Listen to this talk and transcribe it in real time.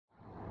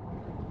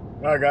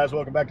Alright guys,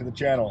 welcome back to the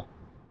channel.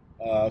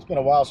 It's been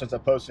a while since I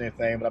posted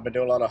anything, but I've been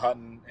doing a lot of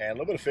hunting and a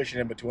little bit of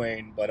fishing in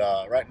between. But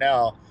right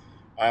now,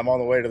 I'm on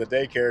the way to the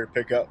daycare to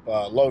pick up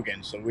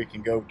Logan so we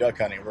can go duck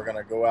hunting. We're going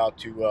to go out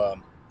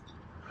to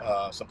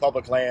some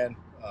public land.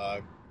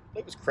 I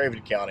think it's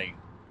Craven County,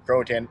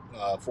 Croatan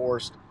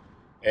Forest,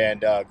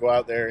 and go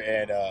out there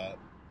and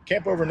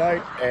camp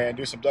overnight and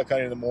do some duck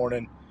hunting in the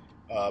morning.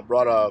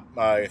 Brought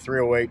my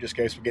 308 just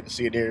in case we get to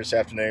see a deer this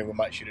afternoon. We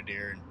might shoot a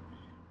deer and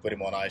put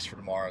him on ice for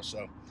tomorrow.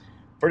 So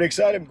pretty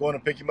excited. I'm going to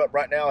pick him up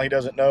right now. He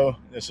doesn't know.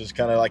 This is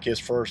kind of like his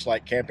first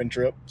camping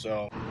trip.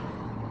 So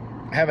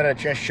I haven't had a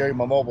chance to show you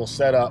my mobile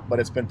setup, but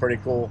it's been pretty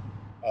cool.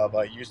 I've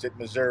used it in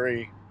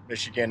Missouri,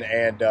 Michigan,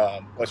 and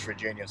West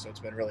Virginia. So it's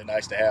been really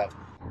nice to have.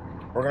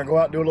 We're going to go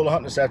out and do a little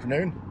hunting this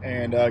afternoon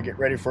and get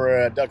ready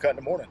for a duck hunt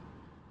in the morning.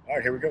 All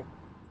right, here we go.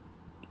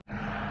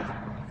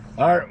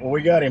 All right, well,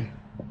 we got him.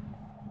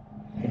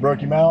 We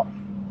broke him out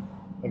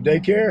of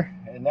daycare,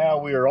 and now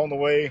we are on the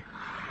way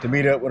to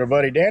meet up with our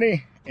buddy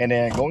Danny and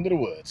then go into the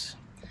woods.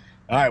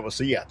 All right, we'll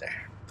see you out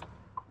there.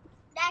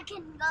 Dad,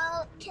 can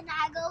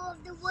I go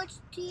to the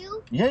woods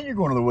too? Yeah, you're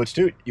going to the woods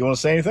too. You want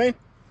to say anything?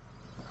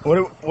 What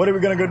are we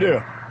going to go do?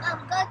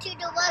 Go to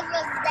the woods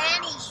with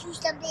Danny, shoot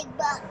some big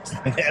bucks.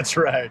 That's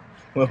right.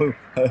 Well,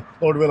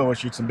 Lord willing, we'll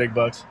shoot some big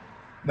bucks.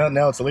 Nothing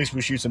else, at least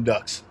we shoot some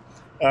ducks.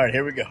 All right,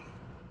 here we go.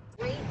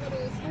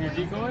 Your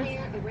decoy?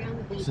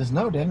 He says,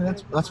 no, Danny,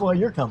 that's why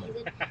you're coming.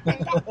 No,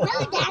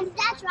 Dad,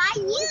 that's why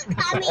you're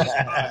coming.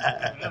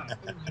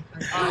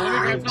 Let me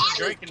grab some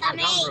drink and come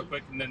down real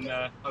quick, and then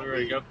I'll be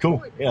ready to go.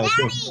 Cool. Yeah, let's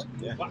go.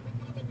 Yeah.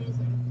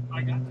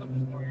 I got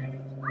something for you.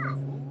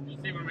 We'll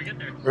see when we get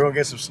there. We're going to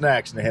get some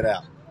snacks and head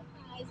out.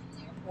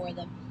 For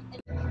them.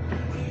 So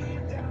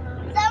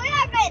we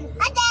are going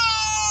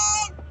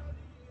hunting.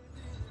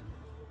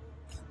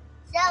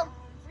 So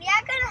we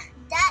are going to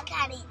duck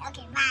hunting.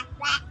 Okay, bye.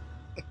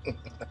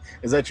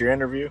 Is that your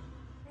interview?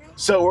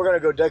 So we're going to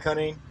go duck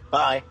hunting.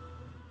 Bye.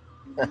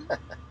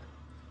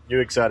 You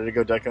excited to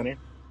go duck hunting?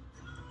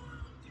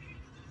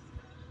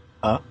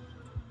 Huh?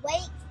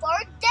 Wait for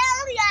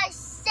Daddy, I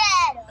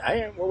said. I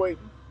am. We're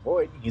waiting. We're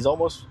waiting. He's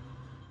almost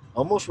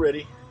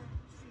ready.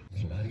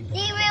 See,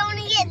 we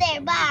only get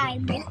there. Bye.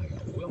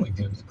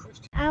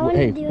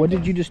 Hey, what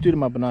did you just do to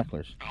my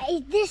binoculars?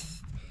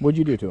 What'd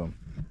you do to them?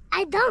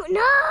 I don't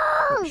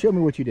know. Show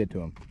me what you did to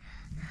them.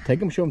 Take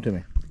them, show them to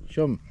me.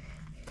 Show them.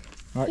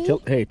 All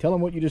right, tell them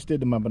what you just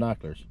did to my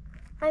binoculars.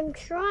 I'm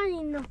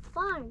trying to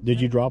find.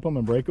 Did you drop them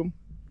and break them?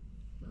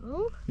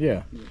 No.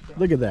 Yeah.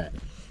 Look at that.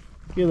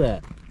 Look at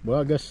that. Well,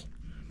 I guess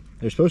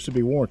they're supposed to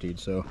be warranted,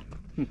 so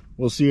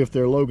we'll see if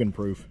they're Logan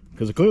proof.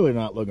 Because they're clearly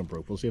not Logan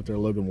proof. We'll see if they're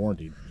Logan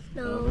warranted.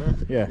 No.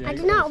 Yeah. I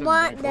do not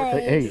want those.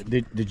 Hey,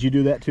 did you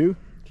do that too?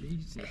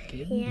 Jesus,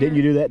 kid. Yeah. Didn't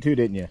you do that too,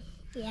 didn't you?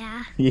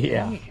 Yeah.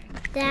 Yeah.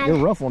 Dad. You're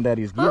rough on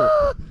Daddy's gear.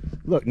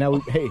 Look, now,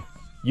 hey,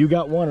 you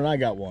got one and I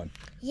got one.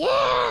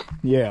 Yeah.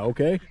 Yeah,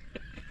 okay.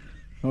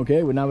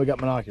 Okay, well now we got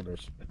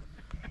binoculars.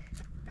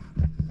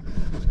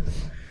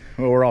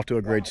 Well, we're off to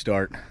a great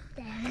start.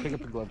 Pick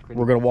up the glove.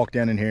 We're going to walk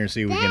down in here and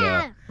see if we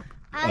can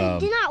I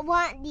do not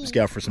want these.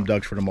 scout for some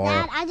ducks for tomorrow.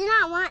 Dad, I do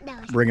not want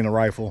those. Bringing a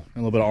rifle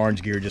and a little bit of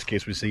orange gear just in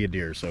case we see a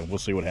deer. So we'll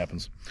see what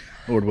happens.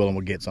 Lord willing,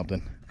 we'll get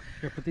something.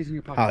 Here, put these in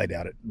your pocket. Highly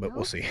doubt it, but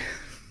we'll see.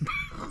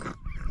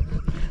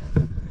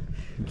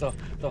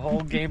 The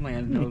whole game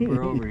land knows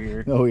we're over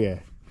here. Oh yeah,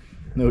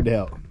 no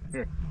doubt.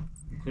 Here,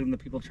 including the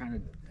people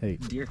trying to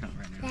deer hunt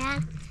right now.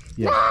 Dad.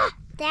 Yeah.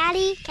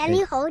 Daddy, can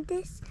you hold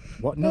this?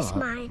 What? No. It's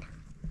mine.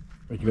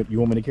 You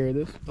want me to carry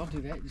this? Don't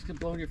do that. Just gonna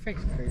blow in your face,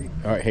 crazy.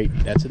 All right, hey,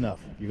 that's enough.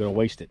 You're gonna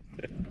waste it.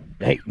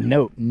 Hey,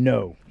 no,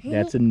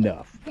 that's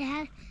enough.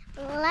 Dad,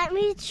 let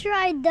me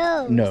try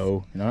those.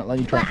 No, not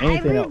letting you try But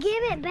anything I will else.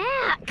 give it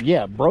back.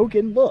 Yeah,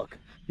 broken. Look,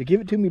 you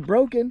give it to me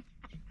broken.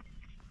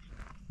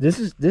 This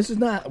is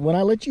not. When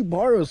I let you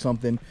borrow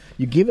something,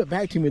 you give it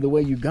back to me the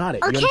way you got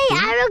it. Okay,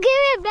 I will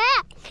give it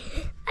back.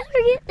 I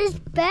will get this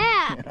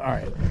back. All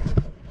right.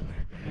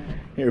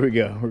 Here we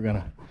go. We're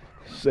gonna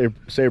say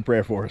a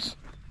prayer for us.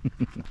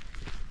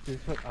 This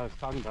is what I was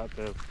talking about.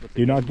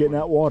 You're not getting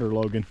that water,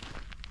 Logan.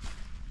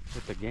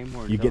 With the game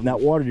warden. You getting that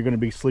water, you're gonna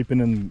be sleeping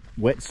in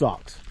wet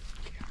socks.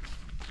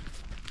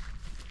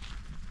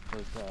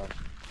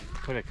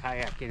 Put a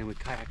kayak in and we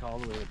kayak all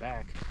the way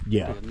back.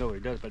 Yeah. I know what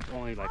it does, but it's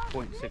only like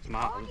 0.6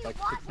 miles. It's like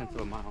 6/10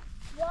 of a mile.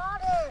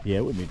 Water. Yeah,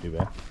 it wouldn't be too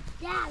bad.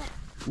 Dad,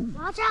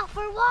 watch out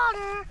for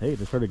water. Hey,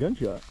 just heard a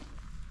gunshot.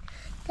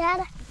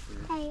 Dad,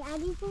 hey, I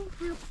need some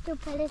help to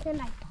put it in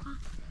my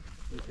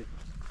pocket.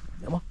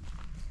 Come on.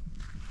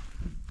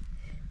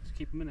 Just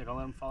keep them in there. Don't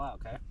let them fall out,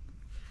 okay?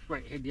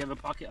 Right, hey, do you have a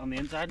pocket on the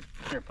inside?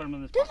 Here, put them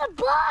in this There's pocket.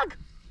 a bug.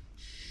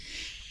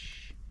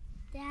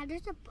 Dad,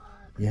 there's a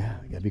bug.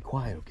 Yeah, you gotta be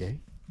quiet, okay?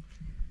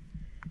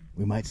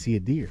 We might see a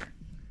deer.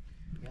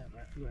 Yeah,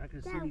 but we're not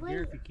going to see Dad, any wait.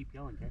 deer if you keep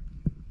yelling, okay?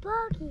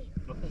 Buggy.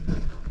 Go ahead.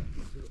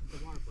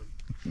 The water bug.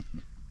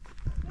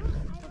 I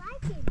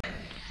like it.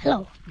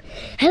 Hello.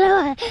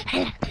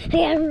 I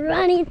am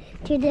running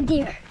to the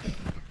deer.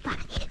 Bye.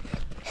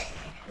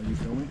 Are you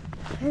filming?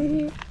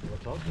 Mhm. Well,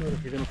 talk to it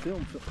if you're gonna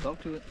film.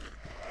 Talk to it.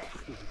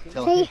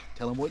 Tell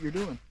him what you're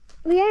doing.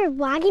 We are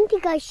walking to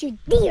go shoot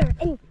deer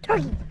and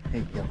turkey. Hey,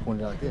 you gotta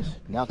point it out like this.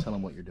 Now tell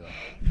him what you're doing.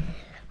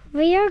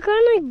 We are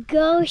gonna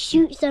go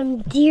shoot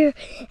some deer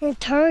and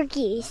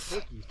turkeys.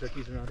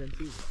 Turkeys are not in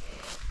season.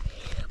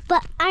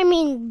 But I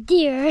mean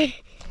deer.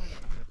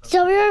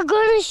 So we are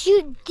gonna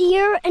shoot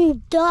deer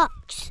and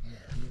ducks.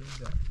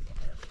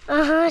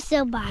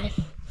 So bad.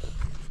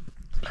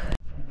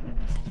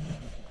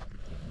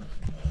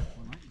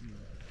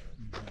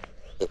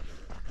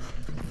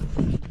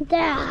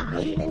 Down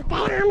here.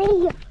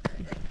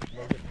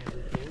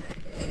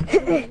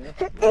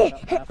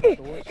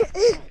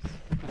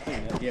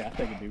 Yeah, I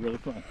think it'd be really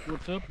fun.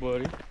 What's up,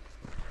 buddy?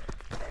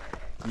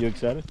 You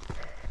excited?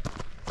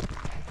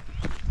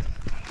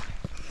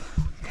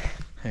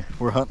 Hey,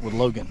 we're hunting with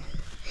Logan.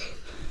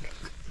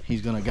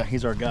 He's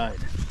our guide.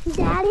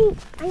 Daddy,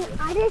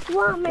 I just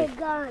want my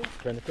gun.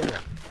 Turn the camera.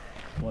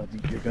 Well,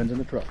 your gun's in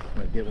the truck.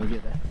 We'll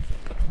get that.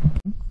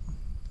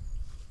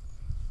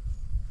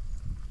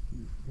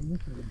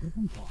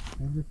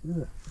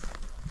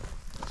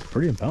 It's a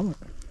pretty impoundment.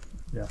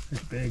 Yeah,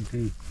 it's big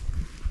too.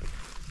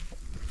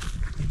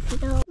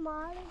 Keep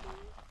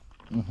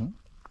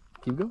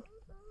going.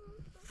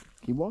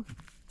 Keep walking.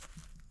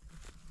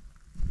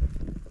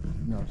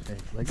 No, hey,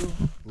 let go.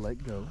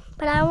 Let go.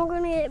 But I'm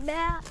gonna get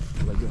back.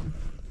 Let go.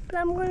 But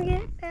I'm gonna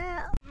get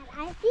back.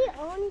 I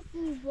only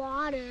see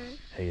water.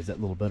 Hey, is that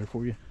a little better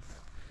for you?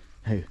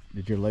 Hey,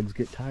 did your legs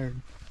get tired?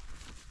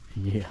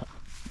 Yeah.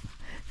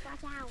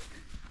 Watch out.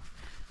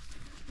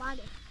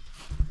 Water.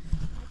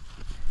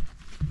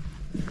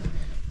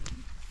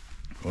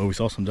 Well, we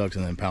saw some ducks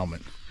in the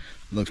impoundment.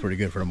 Looks pretty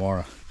good for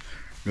tomorrow.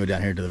 Go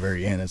down here to the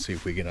very end and see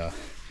if we can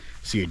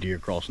see a deer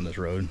crossing this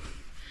road.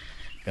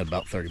 Got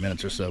about 30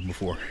 minutes or so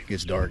before it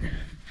gets dark.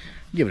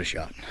 Give it a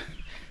shot.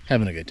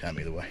 Having a good time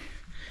either way.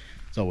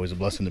 It's always a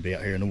blessing to be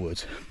out here in the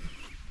woods.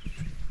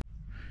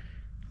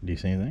 Do you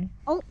see anything?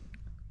 Oh,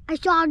 I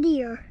saw a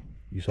deer.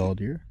 You saw a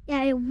deer?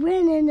 Yeah, it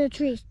went in the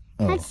trees.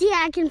 Oh. Let's see if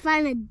I can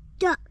find a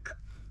duck.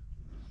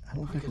 I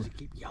don't think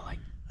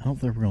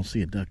we're gonna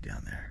see a duck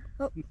down there.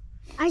 Oh,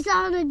 I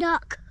saw the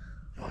duck.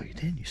 Oh, you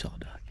did? You saw a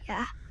duck?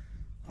 Yeah.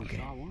 Okay. I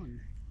saw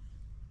one.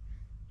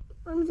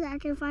 Let me see if I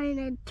can find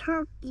a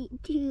turkey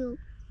too.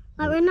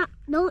 But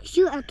don't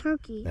shoot a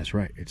turkey. That's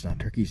right. It's not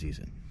turkey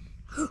season.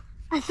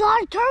 I saw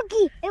a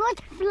turkey. It was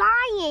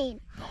flying.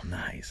 Oh,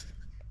 nice.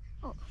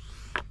 Oh.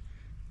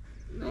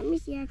 Let me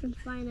see if I can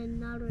find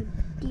another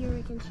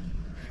deer.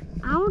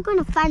 I'm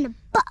gonna find a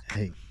buck.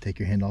 Hey, take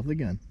your hand off the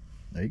gun.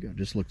 There you go.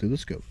 Just look through the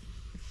scope.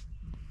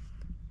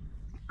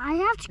 I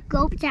have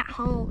scopes at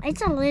home.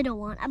 It's a little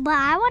one, but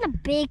I want a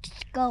big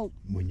scope.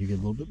 When you get a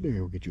little bit bigger,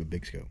 we'll get you a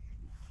big scope.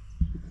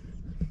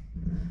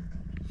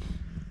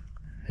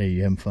 Hey,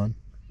 you having fun?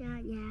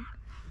 Yeah.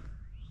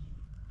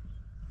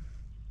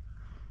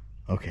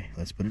 Okay,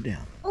 let's put it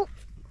down. Oh,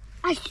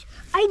 I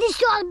just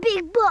saw a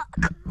big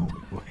buck. Oh,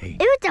 well, hey.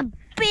 It was the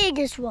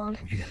biggest one.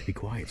 You gotta be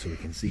quiet so we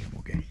can see him,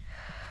 okay?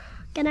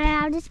 Can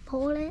I just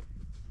pull it?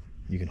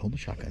 You can hold the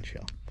shotgun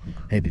shell.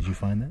 Hey, did you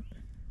find that?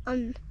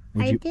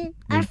 I did.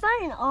 I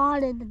found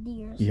all of the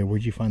deers. Yeah,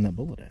 where'd you find that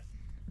bullet at?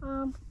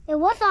 It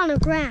was on the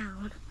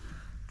ground.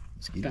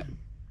 Mosquito.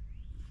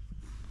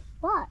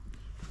 What?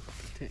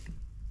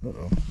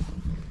 Uh-oh.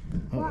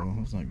 Uh-oh,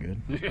 that's not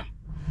good. Yeah.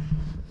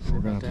 We're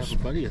gonna have to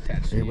buddy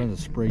attached to we're gonna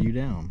spray you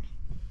down.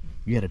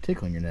 You had a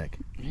tickle in your neck.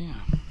 Yeah.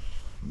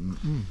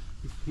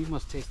 He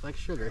must taste like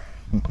sugar.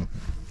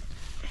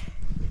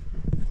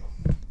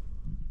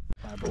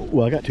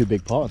 Well, I got 2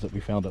 big paws that we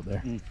found up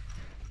there.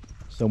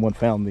 Someone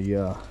found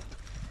the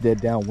dead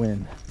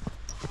downwind.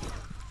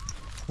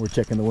 We're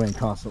checking the wind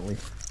constantly.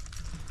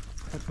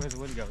 Which way the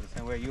wind goes? The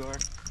same way you are?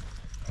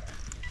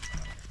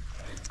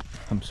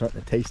 I'm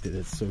starting to taste it.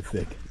 It's so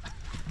thick.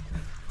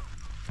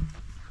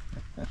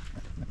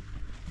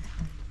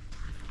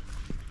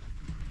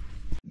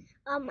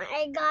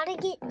 I gotta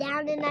get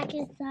down and I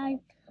can find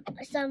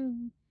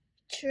some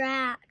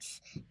tracks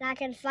and I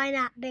can find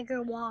that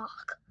bigger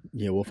walk.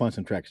 Yeah, we'll find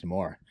some tracks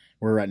tomorrow.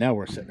 Right now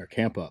we're setting our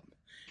camp up.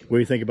 What do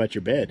you think about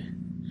your bed?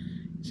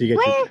 So you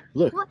got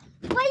look.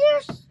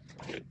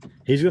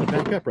 He's gonna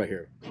back up right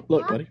here.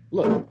 Look, buddy.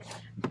 Look.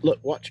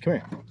 Watch. Come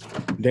here.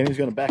 Danny's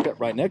gonna back up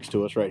right next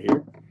to us right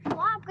here.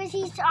 Why? Because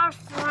he's our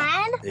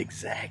friend?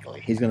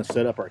 Exactly. He's gonna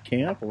set up our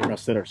camp, and we're gonna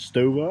set our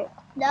stove up.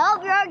 No,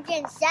 we're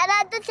going to set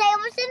up the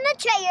tables and the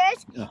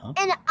chairs,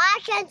 and I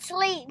can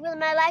sleep because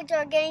my legs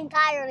are getting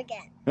tired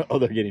again. Oh,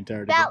 they're getting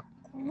tired about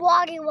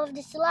walking with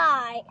the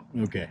slide.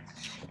 Okay.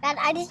 And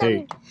I just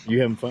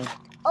you having fun?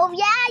 Oh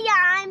yeah,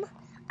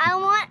 I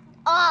want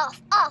off.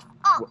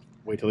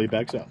 Wait till he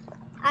backs up.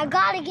 I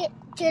gotta get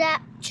to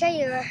that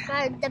chair,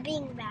 the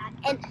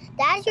beanbag, and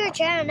that's your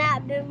chair, and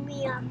that bring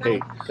me on my. Hey,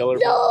 tell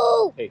everybody.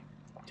 No. Hey,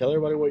 tell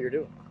everybody what you're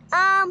doing.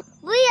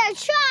 We are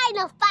trying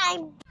to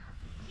find.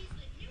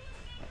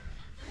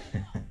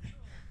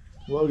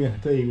 Logan, I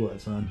tell you what,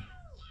 son.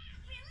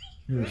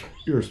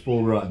 You're a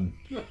spoiled rotten.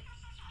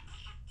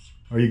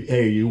 Are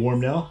you warm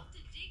now?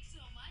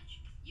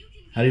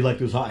 How do you like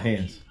those hot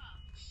hands?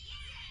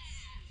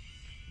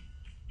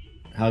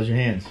 How's your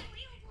hands?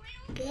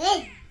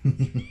 Good.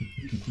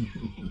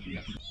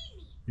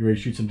 You ready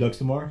to shoot some ducks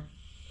tomorrow?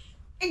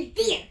 And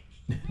deer.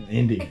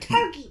 Indeed. And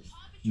turkeys.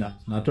 No,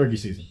 it's not turkey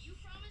season.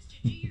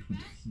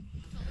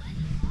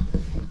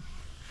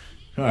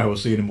 All right, we'll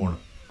see you in the morning.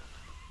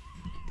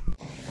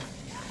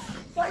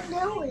 What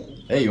are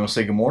we? Hey, you want to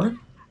say good morning?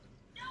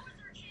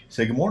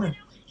 Say good morning.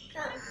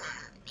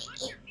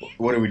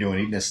 What are we doing?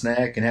 Eating a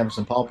snack and having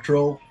some Paw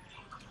Patrol?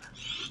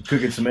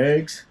 Cooking some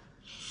eggs?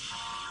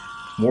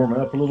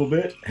 Warming up a little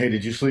bit? Hey,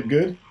 did you sleep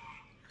good?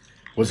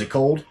 Was it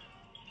cold?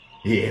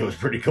 Yeah, it was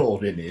pretty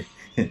cold, didn't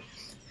it?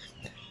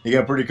 It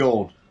got pretty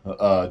cold.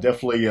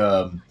 Definitely,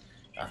 I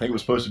think it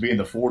was supposed to be in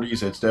the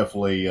 40s. It's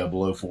definitely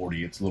below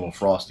 40. It's a little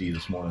frosty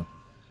this morning.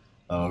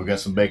 We got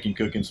some bacon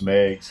cooking, some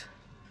eggs.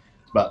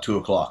 It's about 2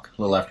 o'clock,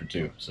 a little after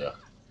 2. So,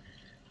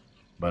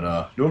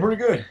 but doing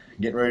pretty good.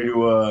 Getting ready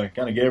to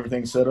kind of get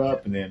everything set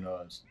up and then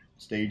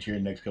stage here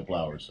in the next couple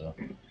hours. So,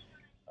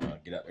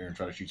 get out there and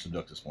try to shoot some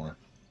ducks this morning.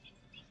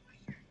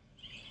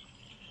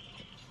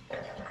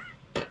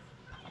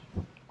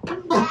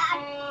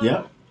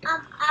 Yeah.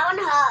 I want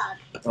a hug.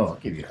 Oh, I'll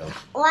give you a hug.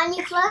 When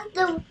you close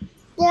the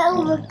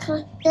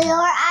door,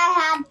 I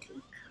had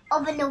to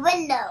open the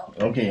window.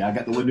 Okay, I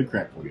got the window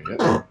cracked for you. Yep.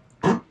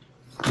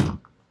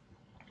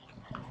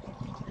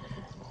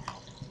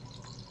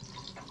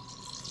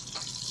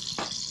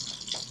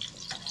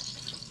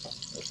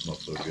 That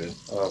smells so good.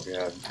 Oh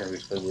yeah, it's gonna be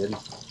so good.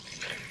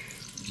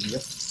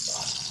 Yep.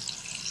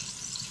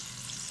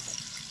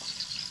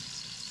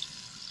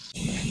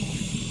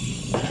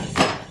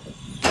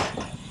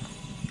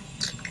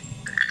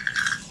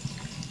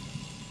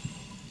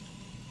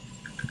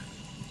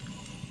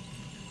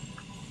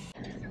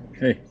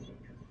 Hey,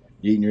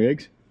 you eating your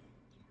eggs?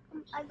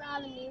 I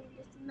got him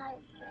this night.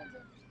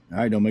 All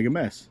right, don't make a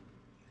mess.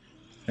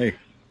 Hey,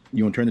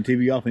 you want to turn the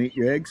TV off and eat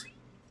your eggs?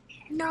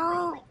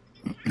 No.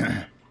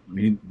 You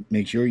need,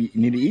 make sure you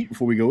need to eat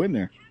before we go in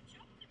there.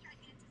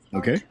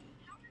 Okay?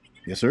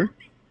 Yes, sir?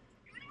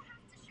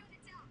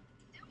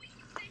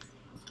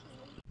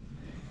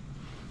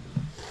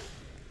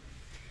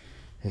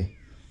 Hey,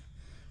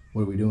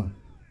 what are we doing?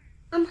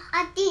 I'm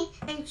hunting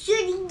and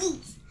shooting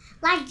geese.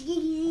 Like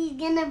he's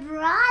gonna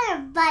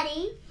brother,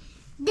 buddy.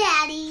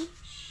 Daddy.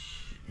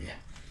 Yeah,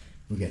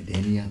 we got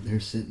Danny out there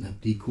setting up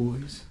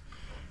decoys.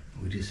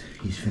 He's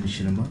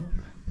finishing them up.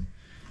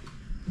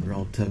 We're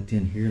all tucked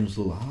in here in this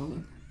little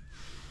island.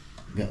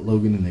 Got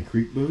Logan in the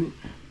creek boat,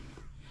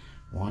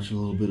 watching a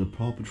little bit of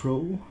Paw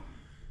Patrol.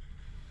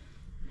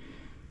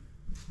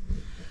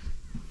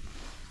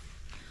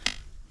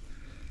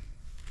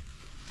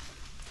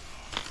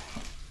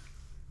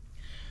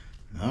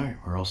 All right,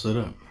 we're all set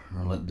up. We're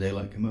gonna let the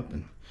daylight come up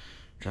and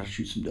try to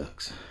shoot some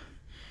ducks.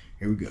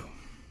 Here we go.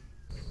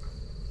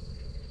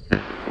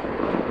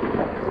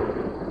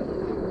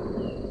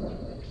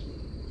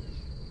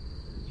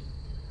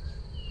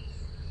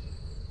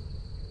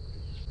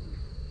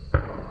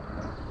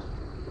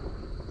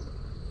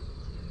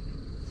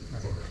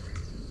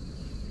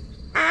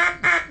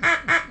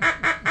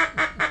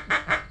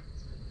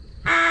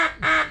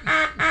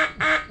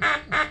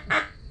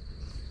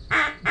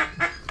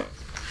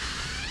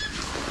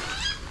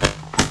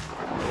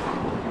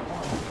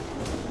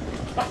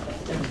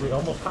 We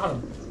almost caught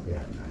him.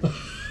 Yeah. We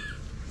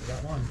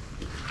got one.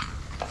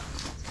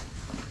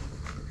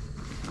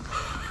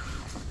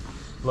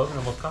 Logan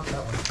almost caught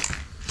that one.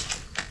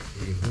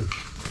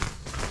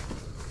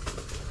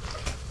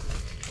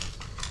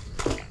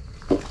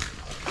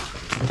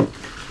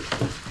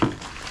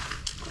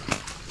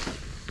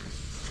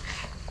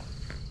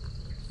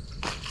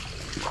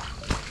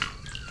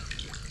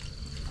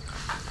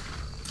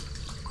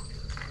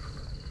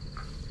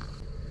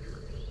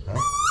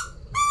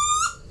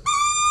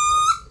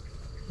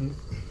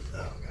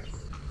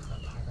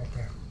 Right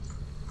there.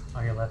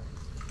 On your left.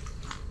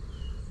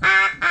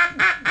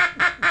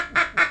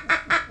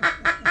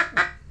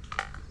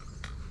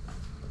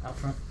 Out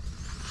front.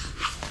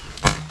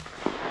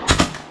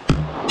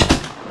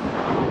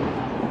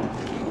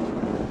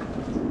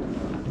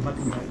 You might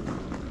be right.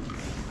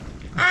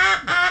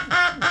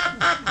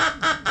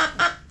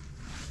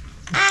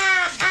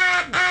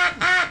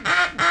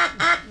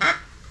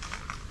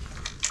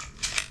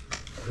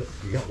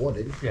 You got one,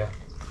 didn't you? Yeah.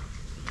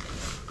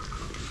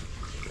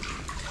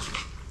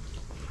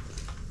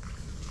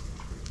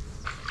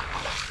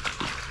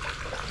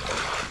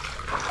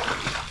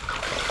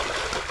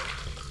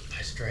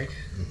 Nice strike.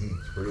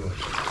 It's pretty much.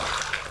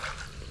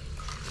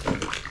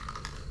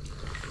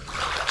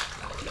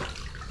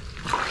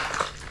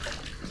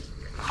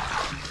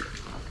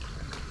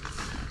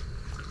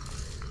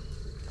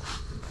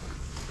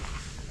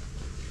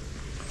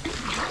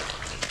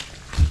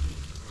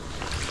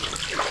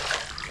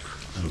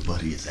 Little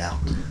buddy is out.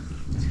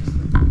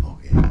 Oh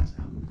yeah, he's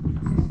out.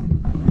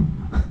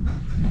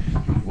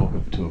 Woke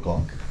up at 2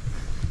 o'clock.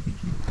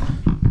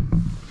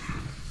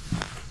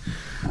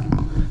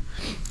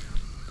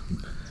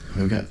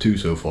 We've got 2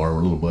 so far.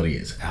 Our little buddy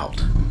is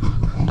out.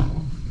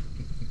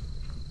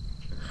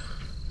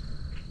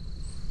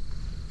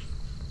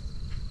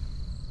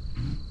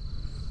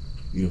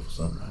 Beautiful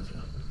sunrise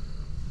out.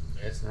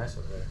 Yeah, it's nice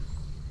over there.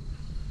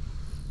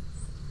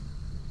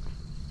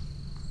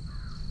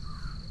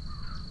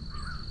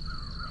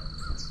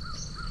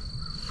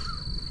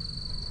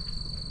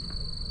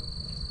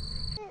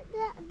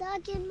 That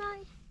duck in my.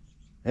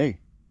 Hey,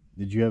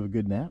 did you have a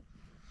good nap?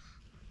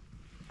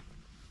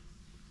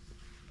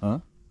 Huh?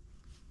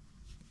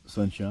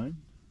 Sunshine?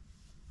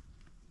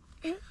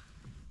 Did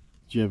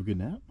you have a good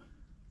nap?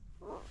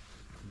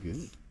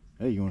 Good.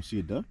 Hey, you want to see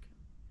a duck?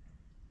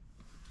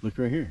 Look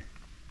right here.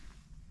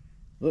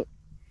 Look.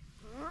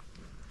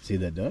 See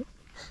that duck?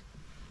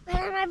 Put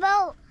it in my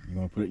boat. You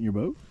want to put it in your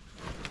boat?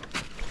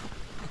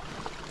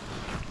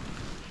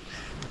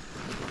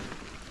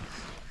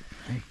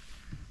 Hey,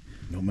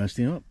 don't mess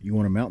it up. You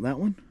want to mount that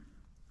one?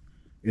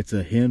 It's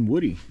a hen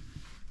Woody.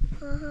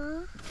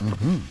 Uh-huh.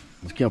 Uh-huh.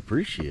 Look how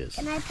pretty she is.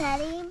 Can I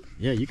pet him?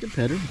 Yeah, you can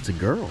pet her. It's a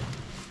girl.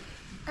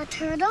 A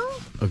turtle?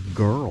 A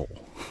girl.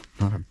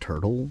 Not a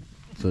turtle.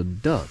 It's a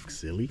duck,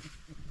 silly.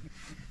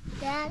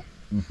 Dad?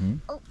 Mm-hmm.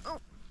 Oh.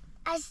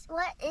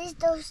 What is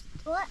those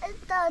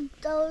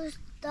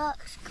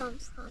ducks come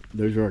from?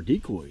 Those are our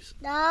decoys.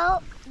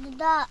 No, the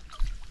ducks.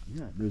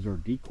 Yeah, those are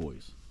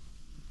decoys.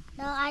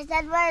 No, I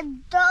said where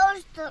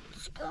those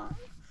ducks come.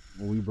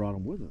 Well, we brought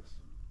them with us.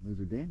 Those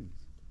are Danny's.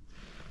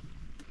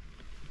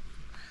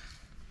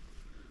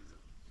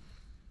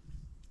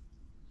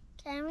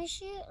 Can we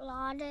shoot a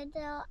lot of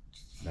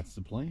ducks? That's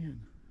the plan.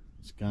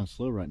 It's kind of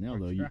slow right now,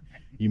 though.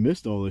 You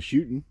missed all the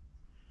shooting.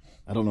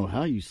 I don't know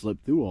how you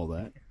slept through all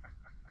that.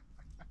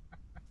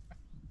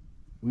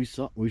 We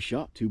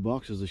shot 2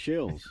 boxes of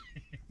shells.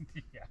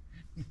 Yeah.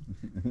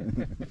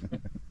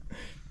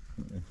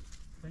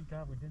 Thank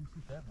God we didn't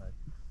shoot that much.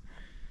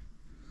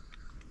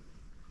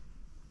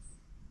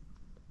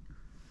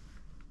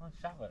 I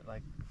shot what,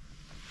 like,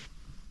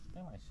 I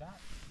think I shot.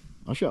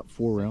 I shot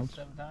 4 rounds.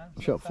 7 times?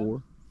 I shot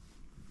 4.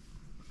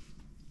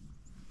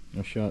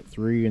 I shot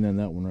 3, and then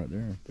that one right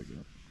there. Pick it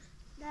up.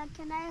 Dad,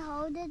 can I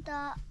hold the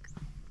duck?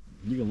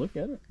 You can look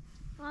at it.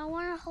 I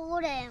want to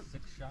hold him.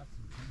 6 shots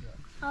and 2 ducks.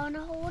 I want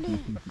to hold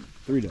him.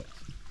 3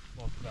 ducks.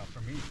 Well,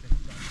 for me, 6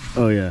 shots.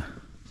 Oh yeah.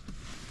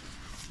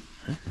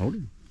 Hold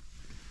him.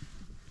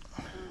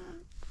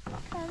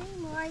 Put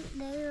him right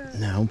there.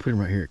 No, I'm putting him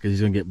right here because he's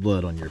gonna get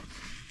blood on your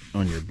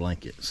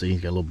blanket. See,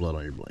 he's got a little blood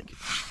on your blanket.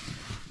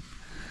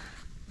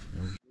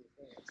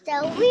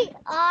 So we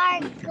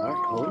are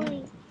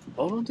going.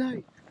 Hold on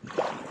tight.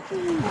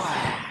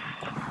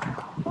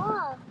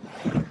 Whoa.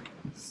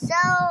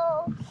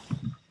 So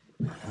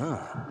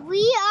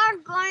we are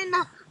going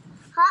to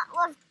hunt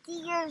with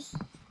deers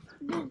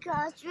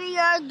because we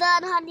are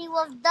done hunting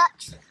with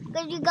ducks.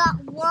 Because we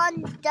got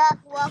 1 duck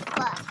with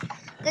us.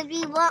 Because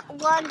we want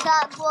 1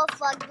 duck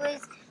with us.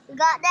 Because we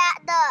got that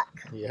duck.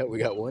 Yeah, we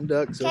got 1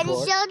 duck so far. Can you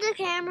show the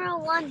camera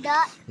 1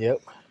 duck?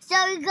 Yep. So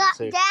we got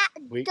that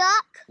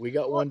duck. We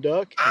got 1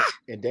 duck,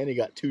 and Danny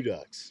got 2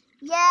 ducks.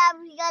 Yeah,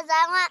 because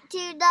I want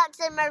 2 ducks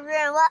in my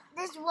room. Well,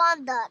 there's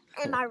 1 duck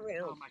in my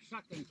room. Oh, my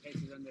shotgun case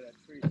is under that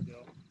tree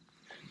still.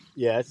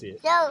 Yeah, I see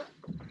it. So,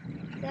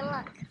 good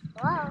luck.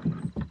 Whoa.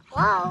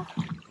 Whoa.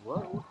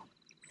 Whoa.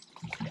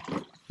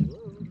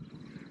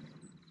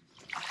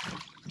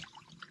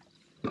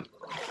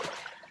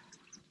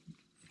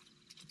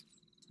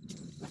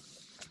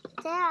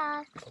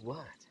 Dad,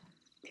 What?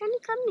 can you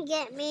come to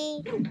get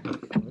me?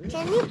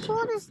 Can you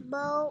pull this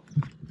boat?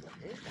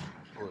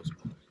 We're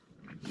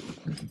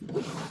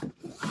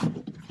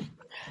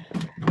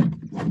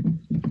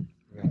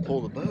gonna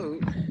pull the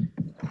boat.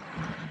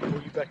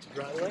 Pull you back to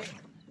dry land.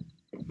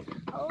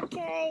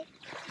 Okay.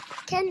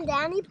 Can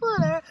Danny pull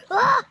her?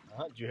 Ah!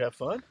 Did you have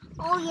fun?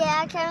 Oh,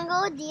 yeah. Can we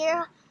go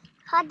deer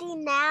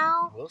hunting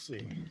now? We'll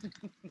see.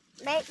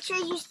 Make sure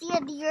you see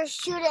a deer,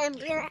 shoot it, and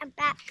bring it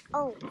back.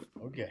 Oh.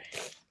 Okay.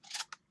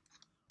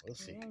 We'll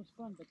see. That was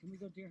fun, but can we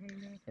go deer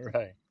hunting now?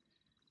 Right.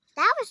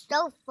 That was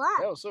so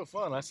fun. That was so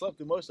fun. I slept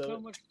through most of So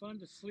it. much fun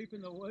to sleep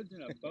in the woods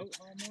in a boat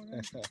all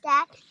morning.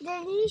 Dad,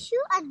 did you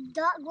shoot a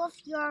duck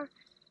with your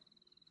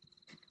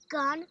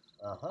gun?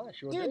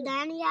 Sure Do did.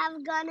 Danny have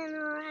a gun in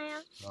her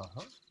hand?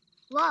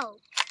 Whoa.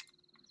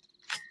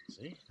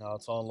 See, now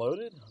it's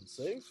unloaded,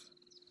 unsafe.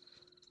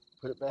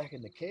 Put it back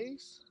in the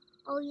case.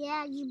 Oh,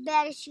 yeah, you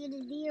better shoot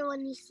a deer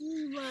when you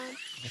see one.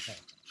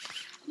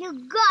 You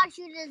gotta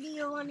shoot a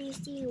deer when you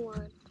see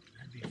one.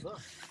 That'd be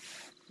fun.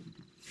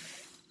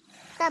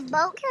 The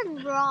boat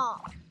can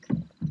rock.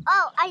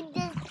 Oh, I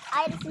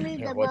just moved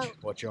Here, the watch, boat.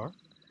 watch your arm.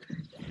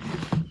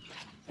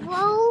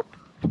 Whoa,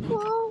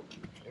 whoa,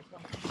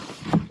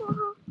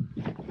 whoa.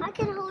 I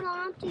can hold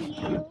on to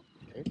you.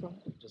 There you go.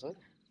 Just like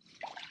that.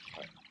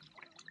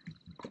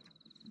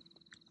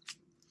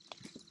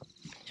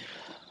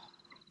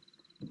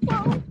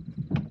 Whoa.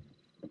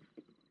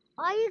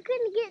 Are you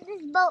gonna get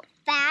this boat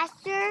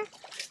faster?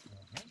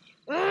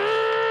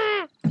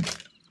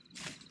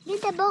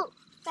 Get the boat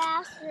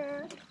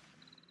faster.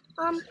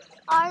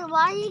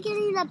 Why are you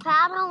getting the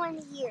paddle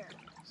in here?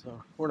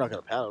 So we're not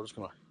gonna paddle. We're just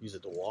gonna use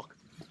it to walk.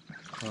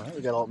 All right.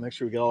 We got all. Make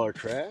sure we got all our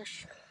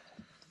trash.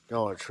 Got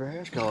all our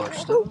trash. Got all our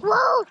stuff.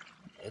 Whoa!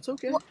 It's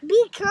okay.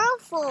 Be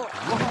careful.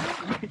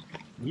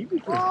 You be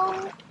careful.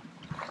 Whoa!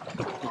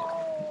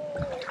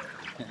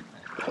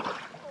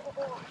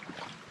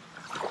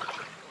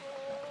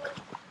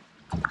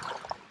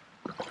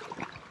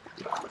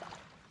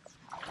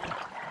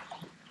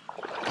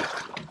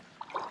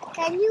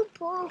 Can you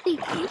pull me?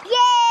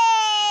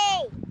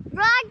 Yay!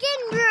 Rock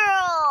and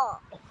roll!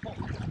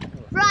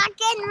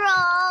 Rock and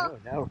roll!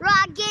 Now,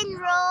 Rock and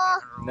roll!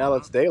 now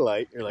it's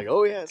daylight. You're like,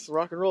 oh yeah, it's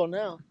rock and roll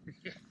now.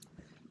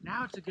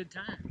 Now it's a good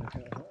time.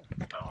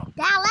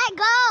 Now let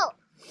go!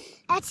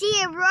 I see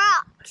it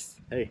rocks.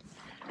 Hey,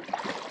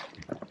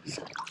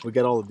 we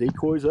got all the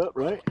decoys up,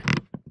 right?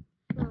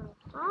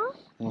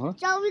 Uh-huh.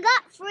 So we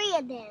got 3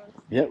 of them.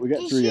 Yep, we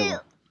got To 3 of shoot. them.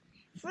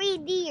 3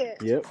 deer.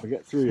 Yep, we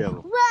got 3 of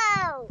them.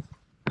 Whoa!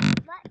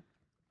 But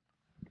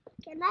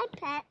can I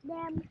pet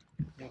them?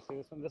 Yeah, see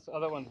this one? This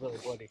other one's really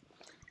bloody.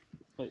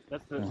 Wait,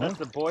 that's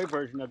the boy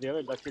version of the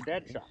other. That's your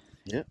dad shot.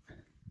 Yep.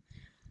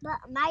 But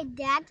my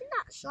dad did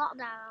not shot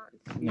that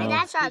one. No. My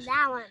dad shot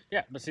that one.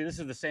 Yeah, but see, this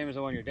is the same as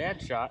the one your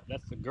dad shot.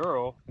 That's the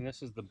girl, and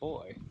this is the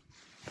boy.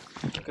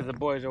 Because the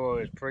boys are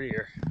always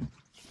prettier.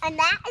 And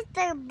that is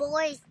their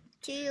boys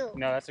too.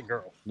 No, that's a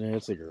girl. Yeah,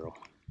 it's a girl.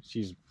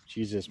 She's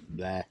just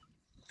that.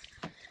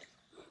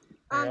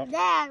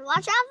 Dad,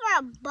 watch out for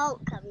a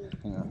boat coming.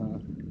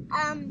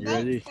 You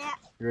ready?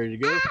 You ready to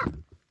go? Ah,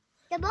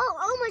 the boat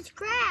almost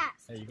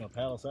crashed. Hey, you gonna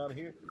paddle us out of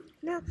here?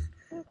 No.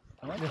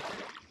 Come on.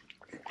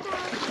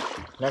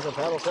 Not gonna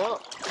paddle us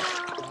out?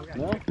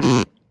 No?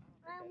 I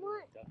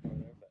want.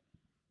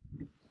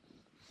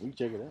 We can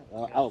check it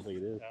out. I don't think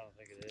it is. I don't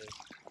think it is.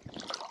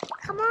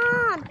 Come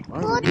on,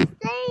 pull the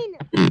stain.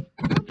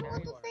 Pull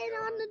the stain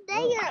on the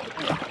there.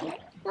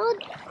 No,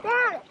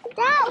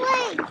 that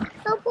way.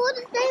 So pull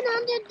the stain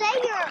under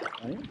there.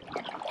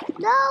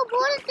 No,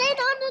 pull the stain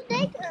under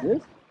there.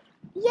 This?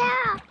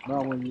 Yeah. No,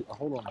 when you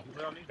hold on.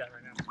 We don't need that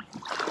right now.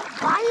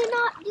 Why are you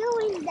not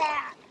doing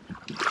that?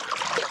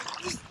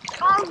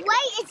 Oh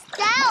wait, it's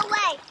that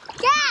way.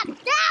 Dad,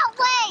 that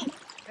way.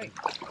 Hey,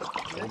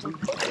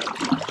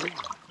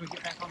 we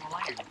get back on the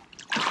land.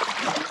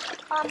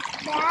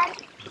 Dad,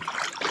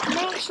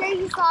 make sure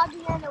you saw the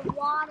in the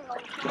water,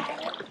 okay?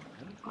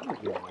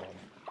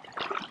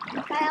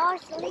 I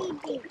was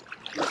sleeping.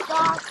 You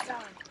saw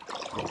some.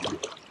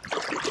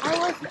 I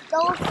was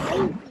so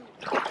sleepy.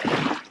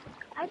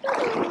 I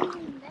wasn't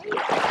even there.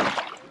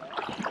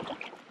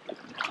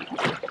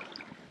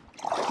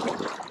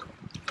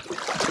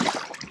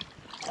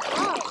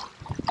 Oh,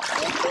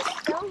 this is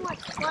so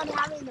much fun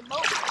having the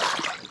boat.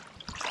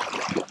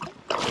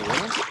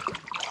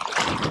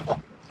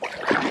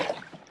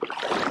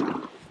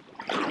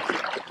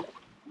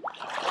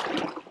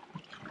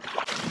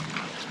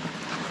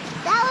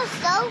 That was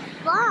so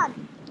fun.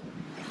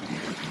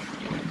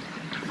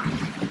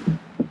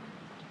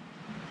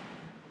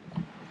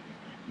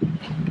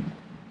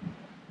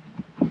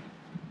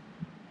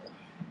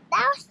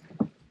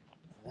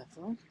 That's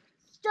all?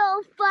 So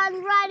fun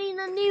riding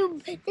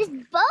this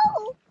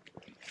boat.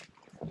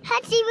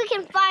 Let's see if we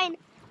can find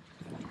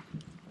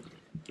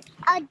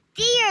a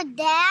deer,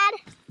 Dad.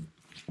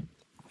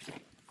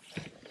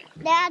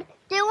 Dad,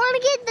 do you want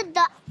to get the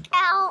duck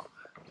out?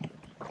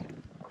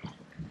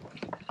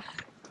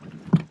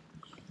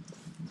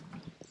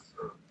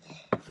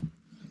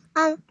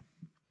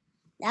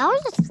 That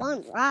was a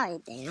fun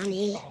ride,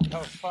 Danny. That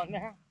was fun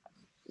now?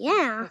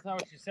 Yeah. That's not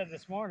what you said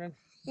this morning.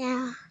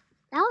 Yeah.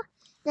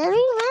 Then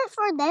we went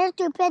for there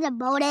to put a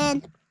boat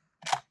in.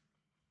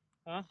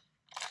 Huh?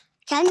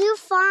 Can you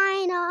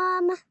find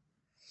them?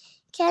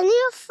 Can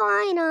you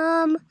find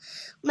them?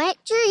 Make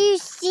sure you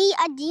see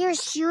a deer,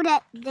 shoot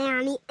it,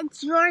 Danny.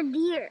 It's your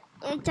deer.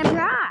 It's a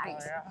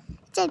prize.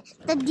 Oh, yeah.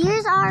 The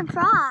deers are a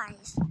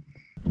prize.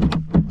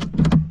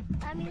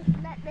 Let me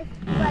let this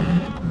one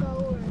go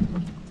over.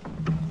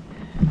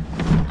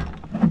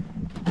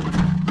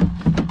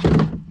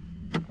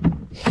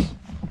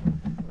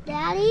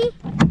 Daddy?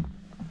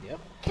 Yep.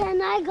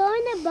 Can I go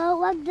in the boat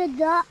with the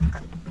duck?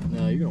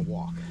 No, you're gonna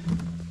walk.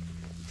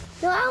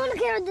 No, I want to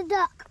carry the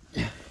duck.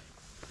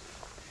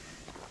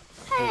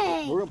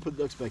 Hey. We're gonna put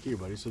ducks back here,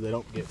 buddy, so they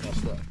don't get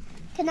messed up.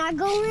 Can I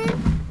go in?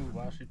 Oh,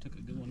 wow, she took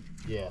a good one.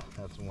 Yeah,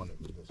 that's the one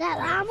that was. Dad,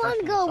 I want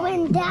to go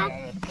in,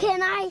 Dad.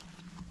 Can I?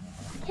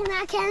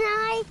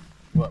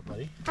 What,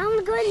 buddy? I want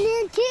to go in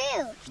there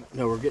too.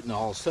 No, we're getting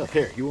all the stuff.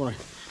 Here, you want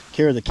to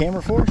carry the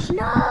camera for us?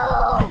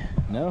 No.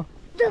 No?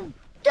 The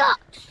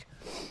ducks.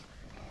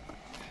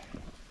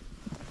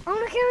 I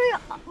want to carry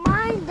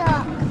my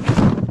duck.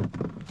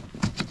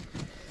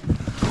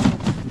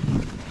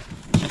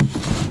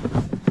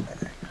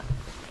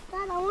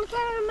 Dad, I want to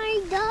carry my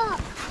duck.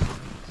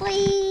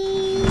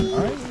 Please. All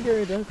right, you can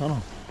carry a duck. Hold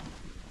on.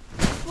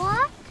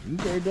 What? You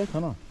can carry a duck.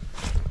 Hold on.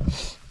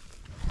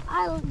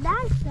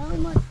 That's so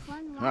much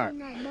fun riding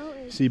that boat.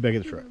 See you back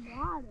at the truck.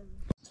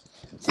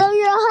 So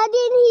you're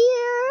hunting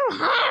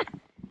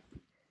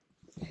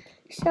here?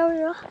 So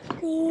you're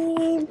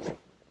hunting.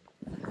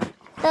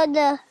 So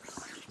the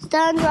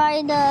sun's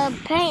trying to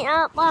paint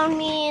up on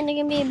me and it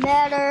can be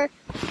better.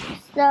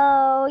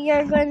 So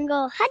you're going to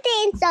go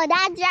hunting. So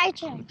that's your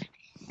turn.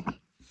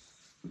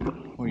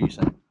 What do you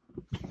say?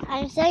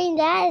 I'm saying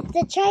that it's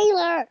the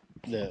trailer.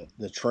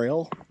 The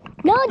trail?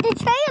 No, the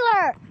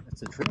trailer.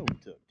 That's the trail we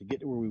took to get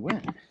to where we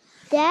went.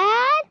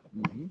 Dad?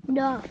 Mm-hmm.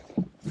 No.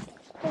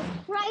 The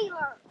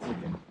trailer.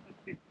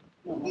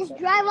 Just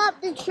drive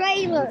up the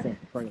trailer.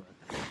 Trailer.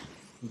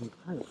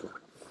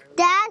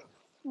 Dad,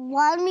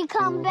 when we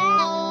come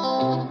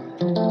back.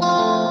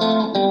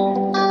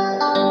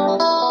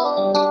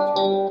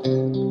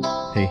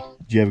 Hey,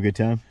 did you have a good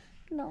time?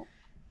 No.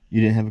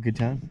 You didn't have a good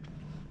time?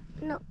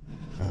 No.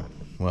 Oh,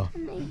 well,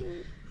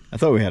 I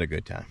thought we had a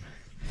good time.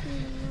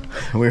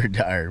 We're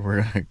tired.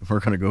 We're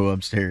gonna go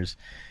upstairs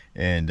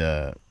and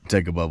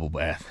take a bubble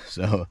bath.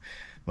 So,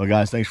 well,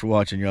 guys, thanks for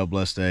watching. Y'all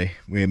blessed day.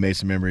 We have made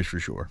some memories for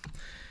sure.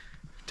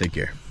 Take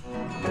care.